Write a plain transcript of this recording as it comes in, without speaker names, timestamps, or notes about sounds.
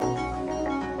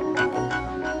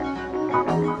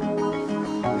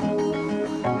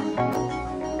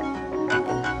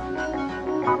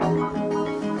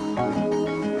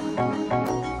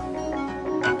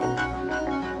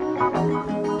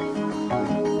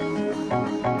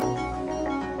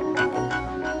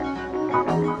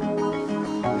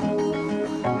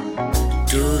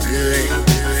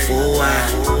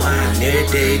And every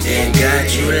day then got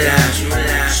you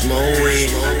alive. Smoke weed,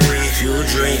 few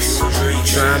drinks.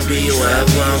 Tryna be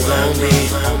wherever I'm gon' be.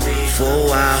 For a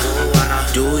while,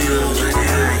 do you?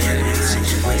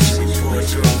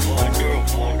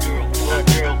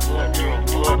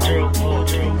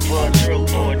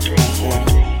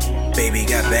 Baby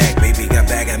got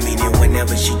back, I mean it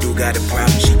whenever she do got a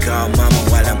problem, she call mama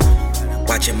while I'm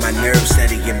watching my nerves,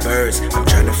 studying birds. I'm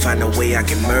trying to find a way I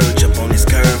can merge up on this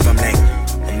curve. I'm like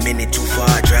a minute too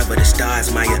far, drive of the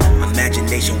stars. My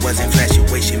imagination was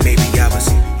infatuation, maybe I was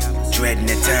dreading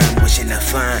the time, wishing I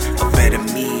find a better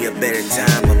me, a better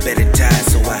time, a better time.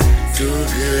 So I do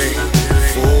good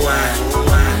for a while,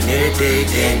 and every day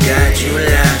then got you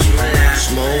alive.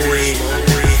 Smoke weed,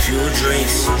 few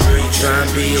drinks,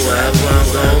 tryna be wherever I'm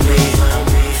gon' be.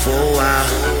 For a while,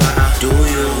 do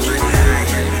you?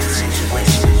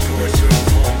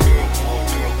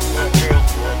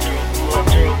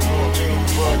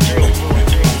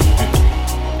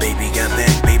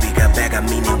 Baby got back, I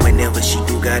mean it whenever she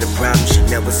do got a problem, she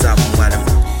never solve them while I'm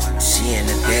seeing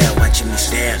her there, watching me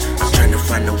stare. I'm trying to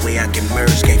find a way I can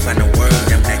merge, can't find a word.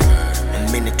 I'm like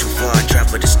a minute too far,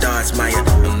 drop of the stars. My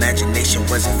imagination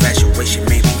was infatuation,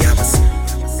 maybe I was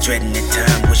dreading the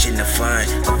time, wishing to find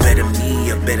a better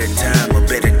me, a better time, a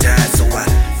better time. So I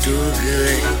do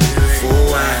good for a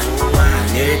while,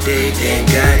 and every day then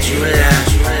got you alive.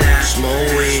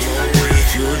 Smoke weed,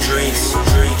 few drinks,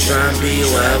 tryna be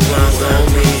wherever I'm gon'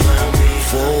 be.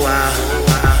 For a while,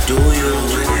 do you?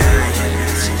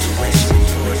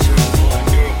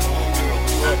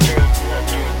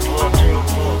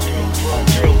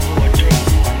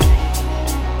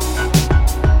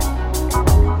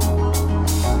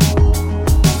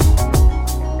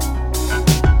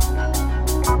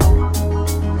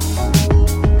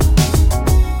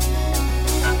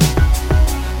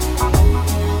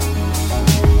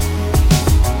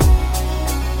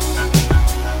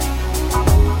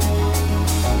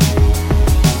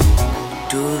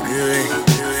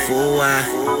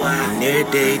 And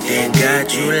every day then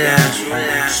got you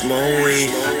alive. Smoke weed,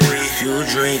 few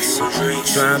drinks,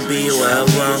 tryna be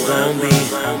wherever I'm gon' be.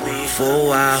 For a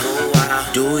while,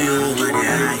 do you?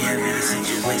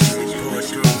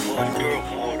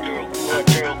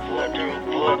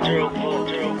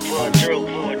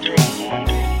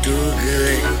 Do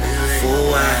good for a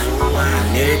while,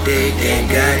 and every day then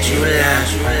got you alive.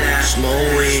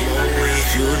 Smoke weed,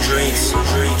 few drinks,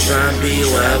 tryna be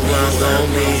wherever I'm gon'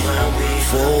 be.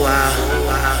 For a while,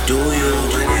 do you?